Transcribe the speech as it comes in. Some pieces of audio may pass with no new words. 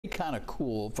Kind of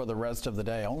cool for the rest of the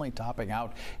day, only topping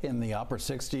out in the upper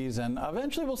 60s, and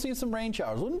eventually we'll see some rain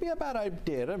showers. Wouldn't be a bad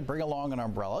idea to bring along an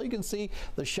umbrella. You can see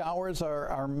the showers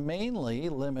are mainly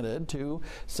limited to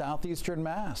southeastern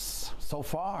Mass so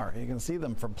far. You can see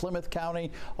them from Plymouth County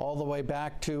all the way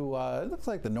back to it looks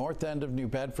like the north end of New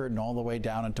Bedford and all the way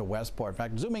down into Westport. In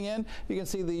fact, zooming in, you can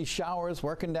see the showers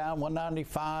working down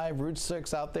 195, Route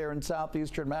 6 out there in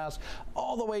southeastern Mass,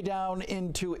 all the way down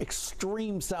into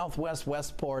extreme southwest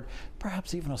Westport.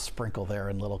 Perhaps even a sprinkle there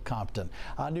in Little Compton.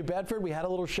 New Bedford, we had a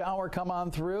little shower come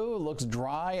on through. It looks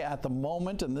dry at the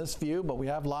moment in this view, but we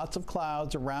have lots of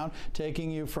clouds around taking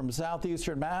you from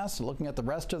southeastern Mass. Looking at the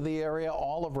rest of the area,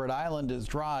 all of Rhode Island is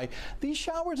dry. These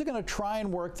showers are going to try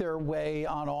and work their way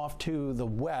on off to the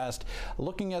west.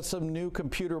 Looking at some new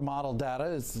computer model data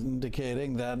is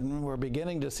indicating that we're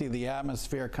beginning to see the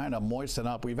atmosphere kind of moisten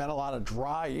up. We've had a lot of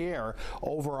dry air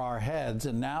over our heads,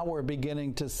 and now we're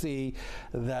beginning to see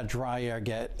that dry air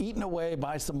get eaten away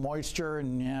by some moisture,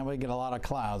 and yeah, we get a lot of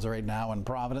clouds right now in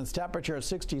Providence. Temperature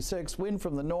 66, wind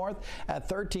from the north at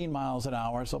 13 miles an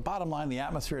hour. So bottom line, the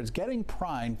atmosphere is getting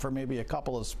primed for maybe a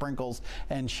couple of sprinkles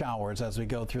and showers as we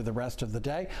go through the rest of the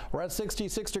day. We're at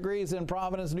 66 degrees in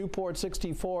Providence, Newport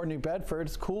 64, New Bedford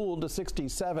it's cooled to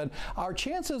 67. Our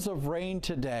chances of rain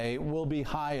today will be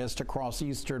highest across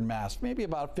eastern Mass, maybe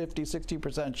about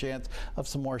 50-60% chance of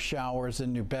some more showers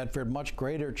in New Bedford, much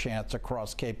greater chance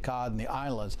across Cape Cod and the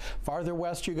islands. Farther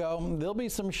west you go, there'll be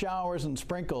some showers and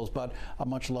sprinkles, but a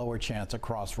much lower chance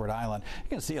across Rhode Island. You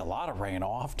can see a lot of rain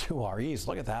off to our east.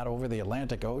 Look at that over the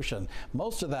Atlantic Ocean.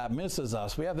 Most of that misses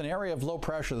us. We have an area of low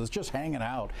pressure that's just hanging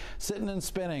out, sitting and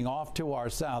spinning off to our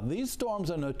south. These storms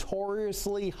are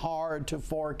notoriously hard to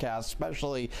forecast,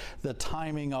 especially the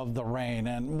timing of the rain.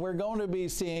 And we're going to be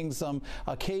seeing some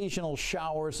occasional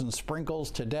showers and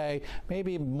sprinkles today,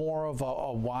 maybe more of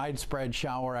a widespread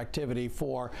shower activity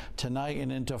for tonight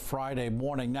and into Friday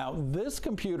morning. Now, this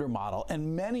computer model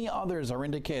and many others are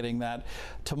indicating that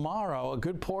tomorrow a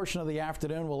good portion of the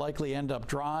afternoon will likely end up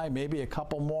dry, maybe a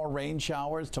couple more rain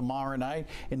showers tomorrow night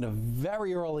into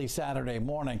very early Saturday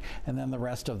morning, and then the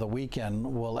rest of the weekend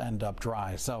will end up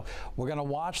dry. So we're going to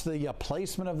watch the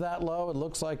placement of that low. It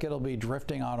looks like it'll be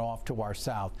drifting on off to our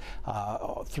south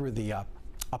through the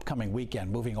upcoming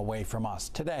weekend, moving away from us.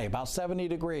 Today, about 70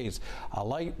 degrees. A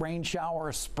light rain shower,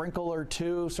 a sprinkle or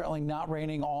two. Certainly not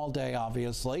raining all day,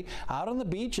 obviously. Out on the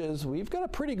beaches, we've got a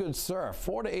pretty good surf.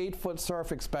 4 to 8 foot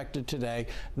surf expected today.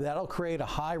 That'll create a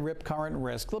high rip current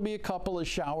risk. There'll be a couple of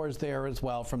showers there as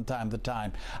well from time to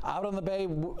time. Out on the bay,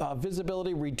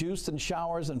 visibility reduced in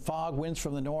showers and fog. Winds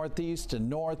from the northeast and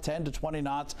north, 10 to 20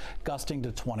 knots, gusting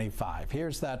to 25.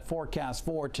 Here's that forecast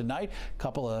for tonight.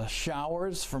 Couple of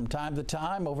showers from time to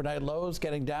time. Overnight lows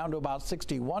getting down to about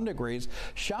 61 degrees.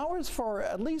 Showers for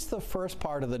at least the first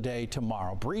part of the day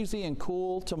tomorrow. Breezy and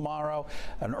cool tomorrow.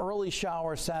 An early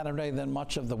shower Saturday, then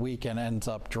much of the weekend ends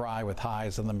up dry with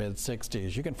highs in the mid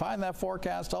 60s. You can find that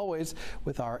forecast always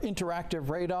with our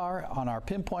interactive radar on our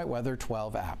Pinpoint Weather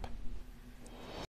 12 app.